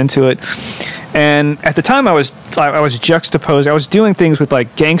 that's going into it. And at the time, I was juxtaposed. I was doing things with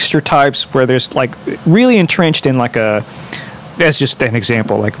like gangster types where there's like really entrenched in like that's just an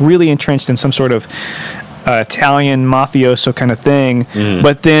example, like really entrenched in some sort of Italian mafioso kind of thing.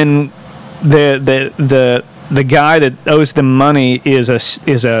 But then the guy that owes them money is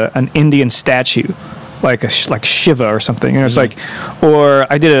an Indian statue, like Shiva or something. You know, it's like, or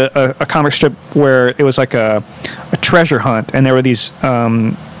I did a comic strip where it was like a treasure hunt, and there were these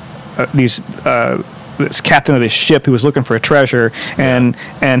this captain of this ship who was looking for a treasure, and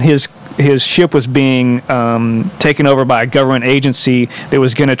his ship was being taken over by a government agency that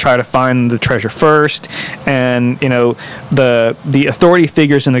was going to try to find the treasure first. And you know, the authority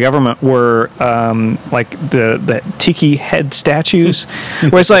figures in the government were like the tiki head statues,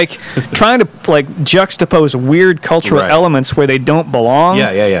 where it's like trying to like juxtapose weird cultural elements where they don't belong.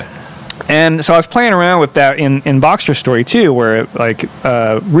 And so I was playing around with that in Boxer Story too, where it, like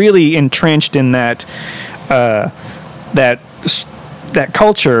really entrenched in that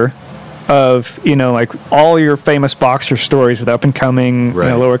culture of, you know, like all your famous boxer stories with up and coming, you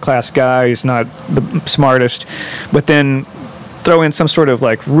know, lower class guy who's not the smartest, but then throw in some sort of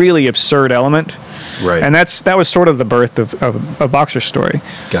like really absurd element. Right. And that was sort of the birth of a Boxer Story.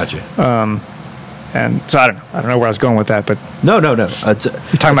 Gotcha. And so I don't know where I was going with that, but no. You're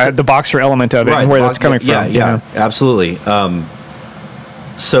talking about the boxer element of it and where that's coming from. Yeah, you know? Absolutely.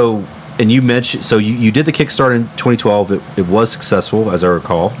 So, and you mentioned, so you did the Kickstarter in 2012. It was successful, as I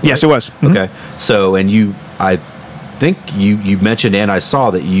recall. Yes, it was. Mm-hmm. Okay. So, and I think you mentioned, and I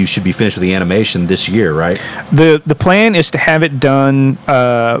saw that you should be finished with the animation this year, right? The plan is to have it done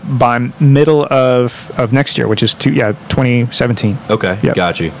by middle of next year, which is 2017. Okay, yep.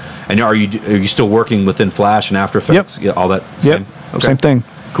 Got you. And are you still working within Flash and After Effects? Yep. Yeah, all that same? Yep. Okay. Same thing.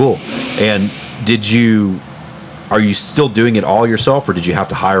 Cool. And are you still doing it all yourself, or did you have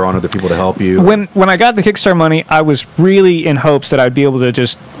to hire on other people to help you? When I got the Kickstarter money, I was really in hopes that I'd be able to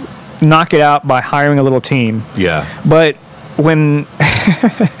just knock it out by hiring a little team. Yeah. But whenever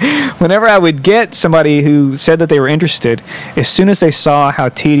I would get somebody who said that they were interested, as soon as they saw how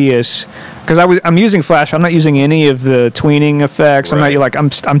tedious, because I'm using Flash, I'm not using any of the tweening effects. Right.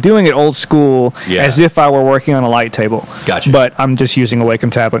 I'm doing it old school, as if I were working on a light table. Gotcha. But I'm just using a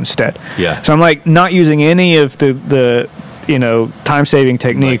Wacom tablet instead. Yeah. So I'm like not using any of the time saving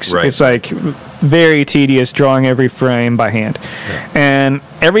techniques. Right. It's like very tedious drawing every frame by hand. Yeah. And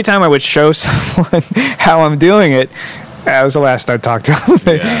every time I would show someone how I'm doing it, that was the last I talked to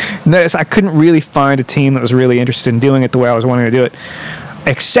them. Yeah. I couldn't really find a team that was really interested in doing it the way I was wanting to do it,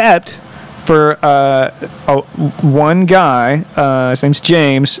 except for one guy, his name's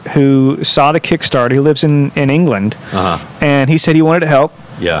James, who saw the Kickstarter. He lives in England, and he said he wanted to help.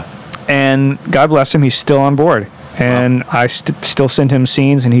 Yeah. And God bless him, he's still on board. And I still send him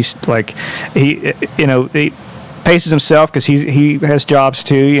scenes, and he's like, he paces himself because he has jobs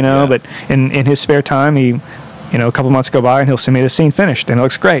too, But in his spare time, a couple months go by, and he'll send me the scene finished, and it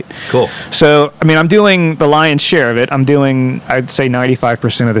looks great. Cool. So, I mean, I'm doing the lion's share of it. I'm doing, I'd say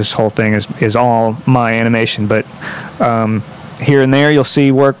 95% of this whole thing is all my animation, but here and there you'll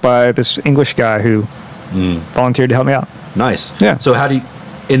see work by this English guy who volunteered to help me out. Nice. Yeah. So how do you,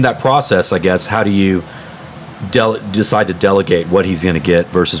 in that process, I guess, how do you decide to delegate what he's going to get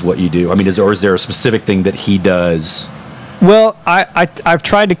versus what you do? I mean, is there a specific thing that he does? Well, I've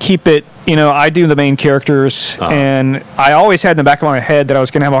tried to keep it, I do the main characters, and I always had in the back of my head that I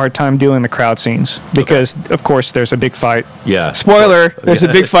was going to have a hard time doing the crowd scenes because, of course, there's a big fight. Yeah. Spoiler, there's a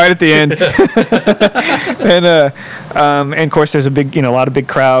big fight at the end. and of course, there's a lot of big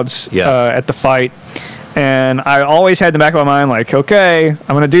crowds at the fight. And I always had in the back of my mind, like, okay, I'm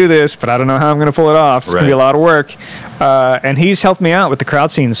going to do this, but I don't know how I'm going to pull it off. It's going to be a lot of work. And he's helped me out with the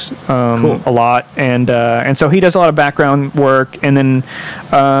crowd scenes a lot. And so he does a lot of background work. And then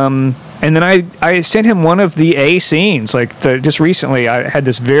I sent him one of the A scenes. Like, just recently, I had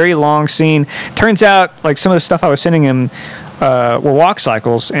this very long scene. Turns out, like, some of the stuff I was sending him were walk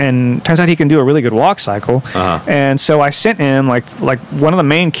cycles, and turns out he can do a really good walk cycle. And so I sent him like one of the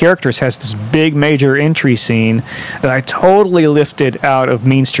main characters has this big major entry scene that I totally lifted out of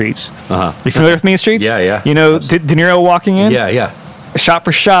Mean Streets. You familiar with Mean Streets? Yeah. De Niro walking in? Yeah. shot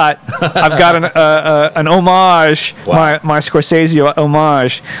for shot, I've got an homage, Wow. my Scorsese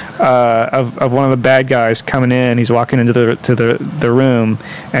homage of one of the bad guys coming in. He's walking into the room,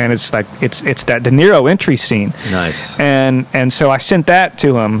 and it's like it's that De Niro entry scene. Nice. And so I sent that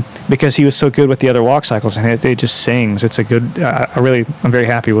to him because he was so good with the other walk cycles, and it just sings. It's a good. I'm very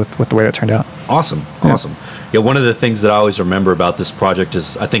happy with the way that turned out. Awesome. Yeah, one of the things that I always remember about this project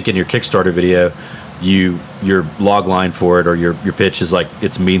is I think in your Kickstarter video, your log line for it or your pitch is like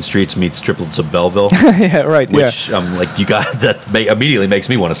it's Mean Streets meets Triplets of Belleville. Yeah, right. Which like you got that immediately makes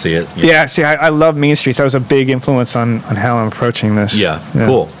me want to see it. You know? Yeah, see, I love Mean Streets. That was a big influence on how I'm approaching this. Yeah.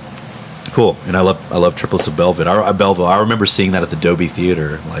 Cool. And I love Triplets of Belleville. I remember seeing that at the Dolby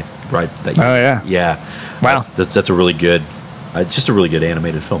Theater, like right. That Oh, yeah. Yeah. Wow. That's a really good, just a really good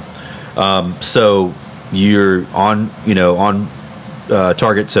animated film. So you're on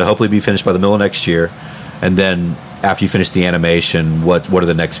target to hopefully be finished by the middle of next year, and then after you finish the animation, what are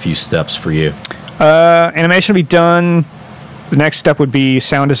the next few steps for you? Animation will be done. The next step would be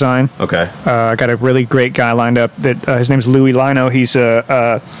sound design. Okay. I got a really great guy lined up. That his name's Louis Lino. He used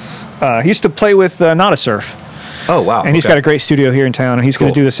to play with Nada Surf. Oh wow! And he's got a great studio here in town, and he's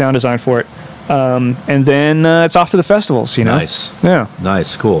going to do the sound design for it. And then it's off to the festivals. Nice. Yeah.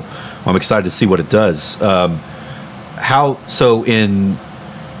 Nice. Cool. Well, I'm excited to see what it does. So in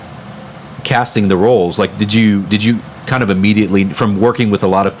casting the roles, like did you kind of immediately, from working with a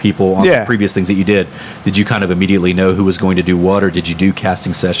lot of people on the previous things that you did you kind of immediately know who was going to do what, or did you do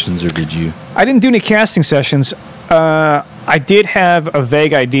casting sessions, or did you? I didn't do any casting sessions. I did have a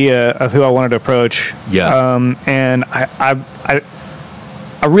vague idea of who I wanted to approach. Yeah. And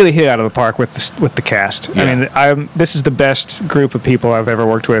I really hit it out of the park with the cast. Yeah. I mean, this is the best group of people I've ever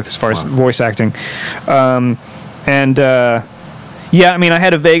worked with as far as voice acting. Yeah, I mean, I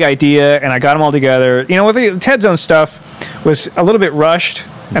had a vague idea, and I got them all together. You know, with the Ted Zone stuff was a little bit rushed,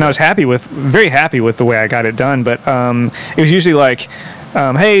 and I was very happy with the way I got it done. But it was usually like,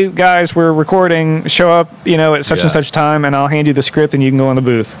 hey, guys, we're recording. Show up, at such and such time, and I'll hand you the script, and you can go in the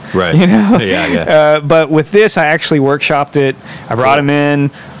booth. Right. Yeah. But with this, I actually workshopped it. I brought him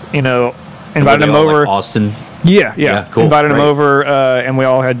in, invited him over. Like Austin. Yeah, cool. Invited him over, and we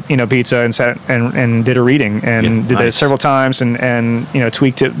all had pizza and sat and did a reading and did it several times and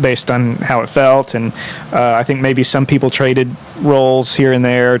tweaked it based on how it felt, and I think maybe some people traded roles here and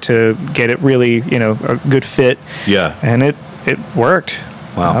there to get it really a good fit. Yeah, and it worked.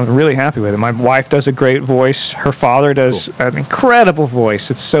 Wow. I'm really happy with it. My wife does a great voice. Her father does an incredible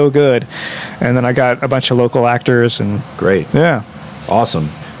voice. It's so good. And then I got a bunch of local actors and great. Yeah, awesome.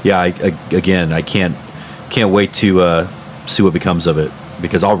 Yeah, I can't wait to see what becomes of it,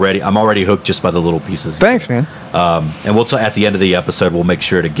 because I'm already hooked just by the little pieces. Thanks, man. And we'll at the end of the episode, we'll make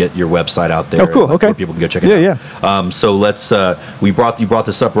sure to get your website out there. Oh, cool. Okay. Where people can go check it out. Yeah. So let's. You brought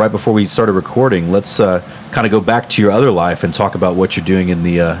this up right before we started recording. Let's kind of go back to your other life and talk about what you're doing in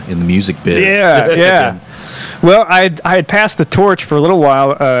the music biz. Yeah. Well, I had passed the torch for a little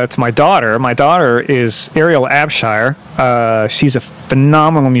while to my daughter. My daughter is Ariel Abshire. She's a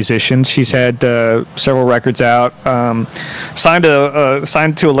phenomenal musician. She's had several records out. Signed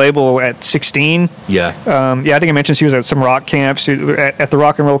to a label at 16. Yeah. I think I mentioned she was at some rock camps. At the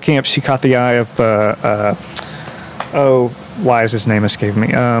rock and roll camp, she caught the eye of why is his name escaping me?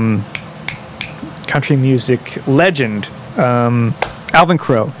 Country music legend, Alvin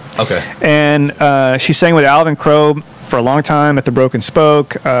Crow. Okay. And she sang with Alvin Crow for a long time at the Broken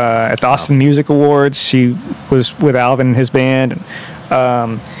Spoke, at the Austin Music Awards. She was with Alvin and his band.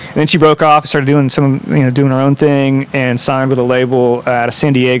 And then she broke off and started doing doing her own thing, and signed with a label out of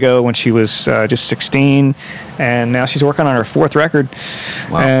San Diego when she was just 16. And now she's working on her 4th record.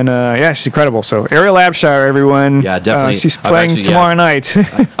 Wow. And she's incredible. So Ariel Abshire, everyone. Yeah, definitely. She's playing tomorrow night.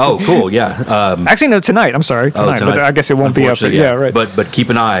 Oh, cool. Yeah. Actually, no, tonight. I'm sorry, tonight. But I guess it won't be up there. Yeah, right. But keep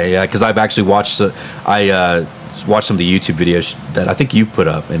an eye, because I've actually watched. Watched some of the YouTube videos that I think you've put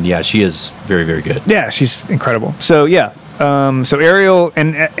up, and she is very, very good. Yeah, she's incredible. So so Ariel,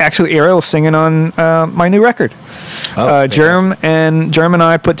 and actually Ariel's singing on my new record. Germ and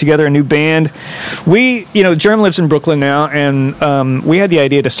I put together a new band. Germ lives in Brooklyn now, and we had the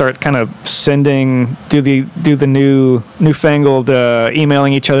idea to start kind of do the newfangled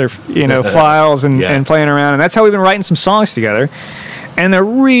emailing each other, files and playing around, and that's how we've been writing some songs together. And they're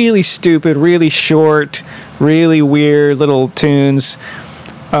really stupid, really short, really weird little tunes.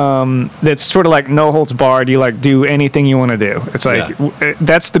 That's sort of like no holds barred. You do anything you want to do. It's like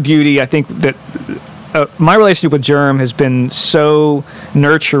that's the beauty. I think that my relationship with Germ has been so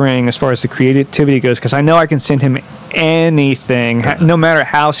nurturing as far as the creativity goes, because I know I can send him anything, no matter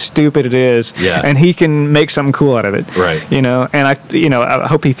how stupid it is, and he can make something cool out of it. Right. And I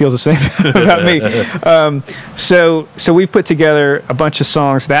hope he feels the same about me. So we've put together a bunch of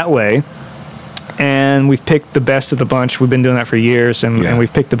songs that way. And we've picked the best of the bunch. We've been doing that for years, and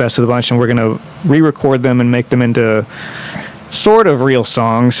we've picked the best of the bunch, and we're going to re-record them and make them into sort of real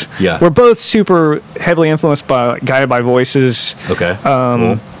songs. Yeah. We're both super heavily influenced by Guided by Voices. Okay.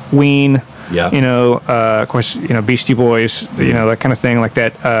 Cool. Ween. Yeah. Of course, Beastie Boys, that kind of thing, like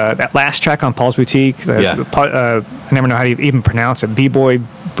that. That last track on Paul's Boutique. I never know how to even pronounce it. B-Boy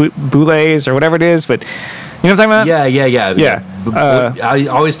Boulez or whatever it is, but you know what I'm talking about? Yeah. I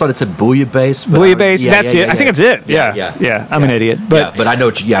always thought it said Bouillabaisse. Bouillabaisse, that's it. I think it's it. Yeah. I'm an idiot. But I know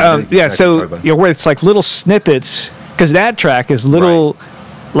what you, so where it's like little snippets, because that track is little,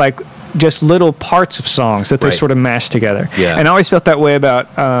 like just little parts of songs that they sort of mash together. Yeah. And I always felt that way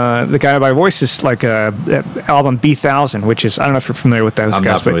about the Guided by Voices, like album B1000, which is, I don't know if you're familiar with those I'm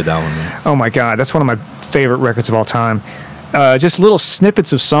guys. not familiar with that one, man. Oh my God, that's one of my favorite records of all time. Just little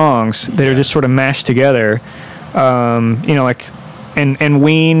snippets of songs that are just sort of mashed together, like, and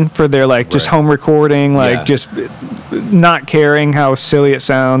Ween for their just home recording, just not caring how silly it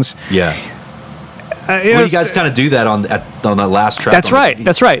sounds. Yeah. You guys kind of do that on that last track. That's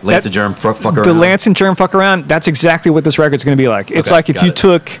right. Lance and Germ fuck around. The Lance and Germ fuck around. That's exactly what this record's going to be like. It's like if you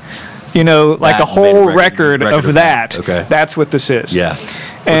took, a whole record of that. Okay. That's what this is. Yeah.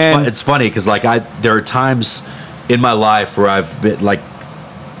 And it's funny because there are times in my life where I've been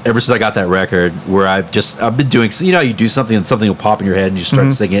ever since I got that record, where I've been doing, you do something and something will pop in your head and you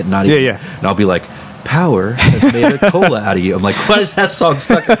start singing it and not even, and I'll be like, power has made a cola out of you. I'm like, what is that song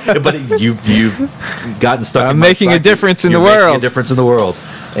stuck? But you've gotten stuck. I'm making a difference in the world. Making a difference in the world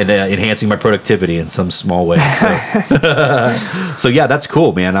and enhancing my productivity in some small way. So yeah, that's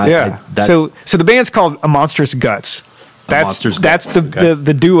cool, man. So the band's called A Monstrous Guts. That's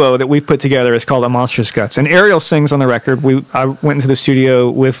the duo that we've put together is called A Monstrous Guts. And Ariel sings on the record. I went into the studio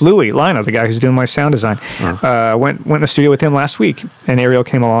with Louis Lino, the guy who's doing my sound design. Went in the studio with him last week, and Ariel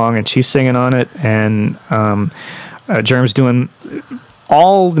came along, and she's singing on it, and Germ's doing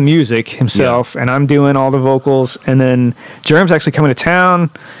all the music himself, and I'm doing all the vocals, and then Germ's actually coming to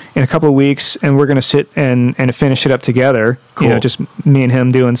town in a couple of weeks, and we're going to sit and finish it up together. Cool. Just me and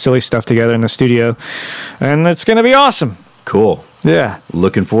him doing silly stuff together in the studio, and it's going to be awesome. Cool. Yeah.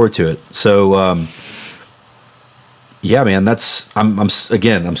 Looking forward to it. So, yeah, man, I'm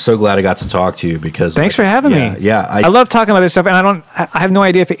so glad I got to talk to you because thanks for having me. Yeah. I love talking about this stuff, and I have no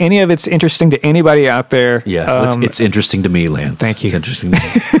idea if any of it's interesting to anybody out there. Yeah. It's interesting to me, Lance. Thank you. It's interesting to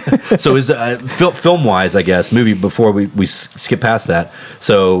me. So is film wise, I guess, movie before we skip past that.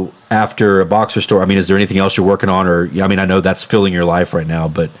 So after A Boxer Store, is there anything else you're working on, or I know that's filling your life right now,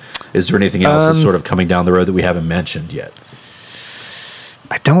 but is there anything else that's sort of coming down the road that we haven't mentioned yet?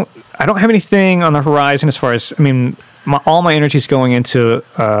 I don't have anything on the horizon as far as all my energy is going into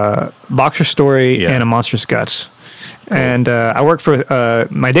Boxer Story and A Monstrous Guts. Cool. And I work for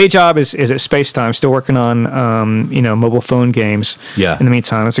my day job is at Spacetime, still working on mobile phone games. Yeah. In the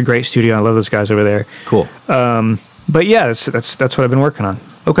meantime, it's a great studio. I love those guys over there. Cool. But yeah, that's what I've been working on.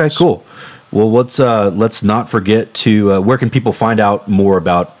 Okay, cool. Well, let's not forget to where can people find out more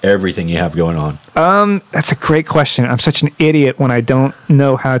about everything you have going on? That's a great question. I'm such an idiot when I don't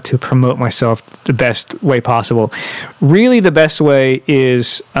know how to promote myself the best way possible. Really, the best way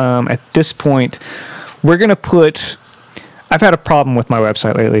is at this point, we're going to put. I've had a problem with my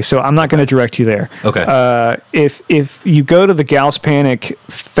website lately, so I'm not going to direct you there. Okay. If you go to the Gals Panic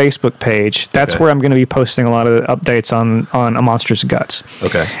Facebook page, that's where I'm going to be posting a lot of updates on A Monstrous Guts.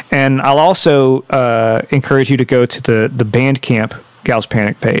 Okay. And I'll also encourage you to go to the Bandcamp Gals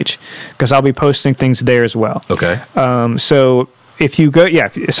Panic page, because I'll be posting things there as well. Okay. So if you go,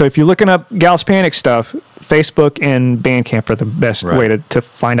 so if you're looking up Gals Panic stuff, Facebook and Bandcamp are the best way to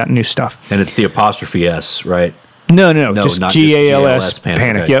find out new stuff. And it's the apostrophe S, right? No, just not GALS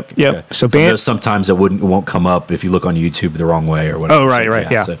Panic. Okay. Yep. Okay. So sometimes it won't come up if you look on YouTube the wrong way or whatever. Oh, right.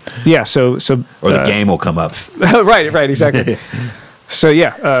 Yeah. So or the game will come up. right, exactly. So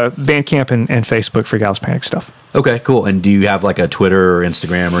Bandcamp and Facebook for Gals Panic stuff. Okay, cool. And do you have like a Twitter or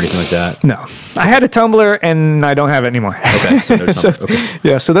Instagram or anything like that? No, I had a Tumblr and I don't have it anymore. Okay, so no Tumblr.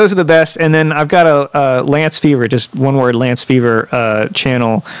 Yeah, so those are the best. And then I've got a Lance Fever, just one word, Lance Fever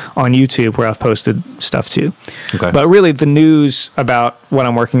channel on YouTube where I've posted stuff too. Okay. But really, the news about what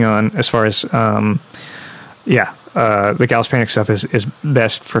I'm working on, as far as the Gals Panic stuff, is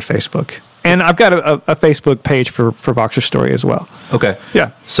best for Facebook. And I've got a Facebook page for Boxer Story as well. Okay.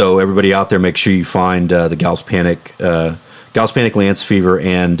 Yeah. So everybody out there, make sure you find the Gals Panic, Lance Fever,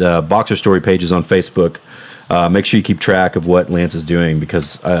 and Boxer Story pages on Facebook. Make sure you keep track of what Lance is doing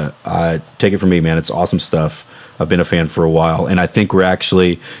because I take it from me, man. It's awesome stuff. I've been a fan for a while, and I think we're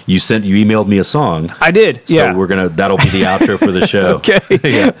actually you emailed me a song. I did. So yeah. that'll be the outro for the show. Okay.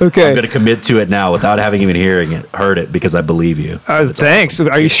 Yeah. Okay. I'm gonna commit to it now without having even heard it because I believe you. Thanks. Awesome.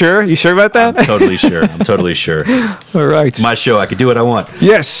 Are you sure? You sure about that? I'm totally sure. All right. It's my show. I can do what I want.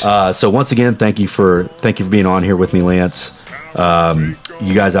 Yes. So once again, thank you for being on here with me, Lance.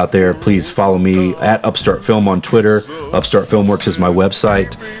 You guys out there, please follow me at Upstart Film on Twitter. Upstart Filmworks is my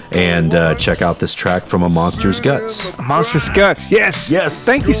website, and check out this track from A Monster's Guts. A Monster's Guts. Yes. Yes.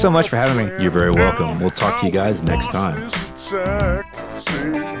 Thank you so much for having me. You're very welcome. We'll talk to you guys next time.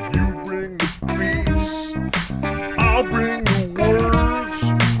 I'll bring the words.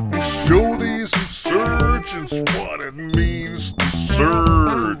 Show these insurgents what it means to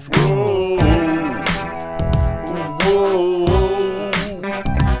surge. Whoa. Whoa.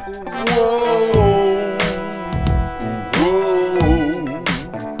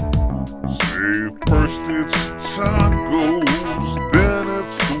 First it's tacos, then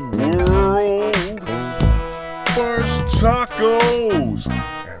it's the world. First tacos,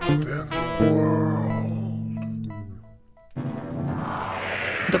 and then the world.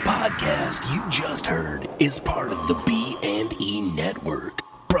 The podcast you just heard is part of the B&E Network,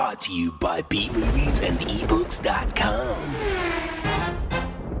 brought to you by bmoviesandebooks.com.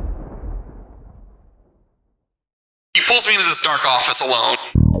 He pulls me into this dark office alone.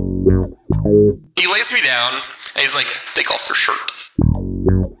 He lays me down, and he's like, take off your shirt.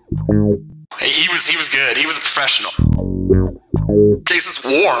 He was good. He was a professional. Jason's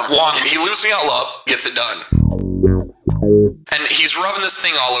warm. He loops me all up, gets it done. And he's rubbing this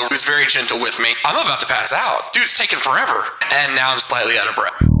thing all over. He was very gentle with me. I'm about to pass out. Dude's taking forever. And now I'm slightly out of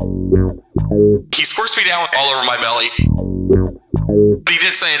breath. He squirts me down all over my belly. But he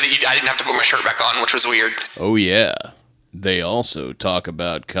did say that I didn't have to put my shirt back on, which was weird. Oh, yeah. They also talk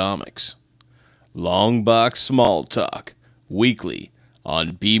about comics. Long Box Small Talk, weekly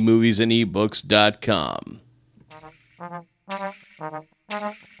on bmoviesandebooks.com.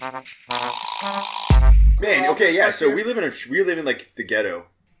 Man, okay, yeah. So we live in like the ghetto.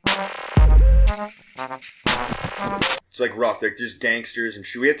 It's like rough. They're just gangsters and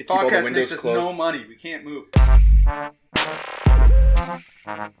shit. We have to keep all the windows makes us closed. no money. We can't move.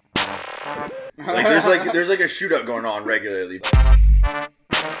 Like there's like a shootout going on regularly.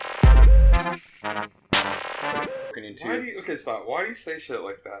 Stop. Why do you say shit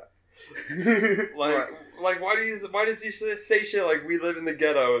like that? Why does he say shit like we live in the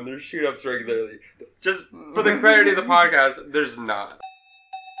ghetto and there's shoot-ups regularly? Just for the clarity of the podcast, there's not.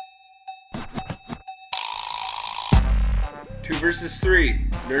 2 versus 3.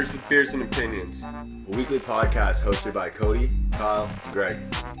 Nerds with beers and opinions. A weekly podcast hosted by Cody, Kyle, and Greg.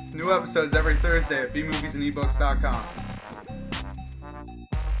 New episodes every Thursday at bmoviesandebooks.com.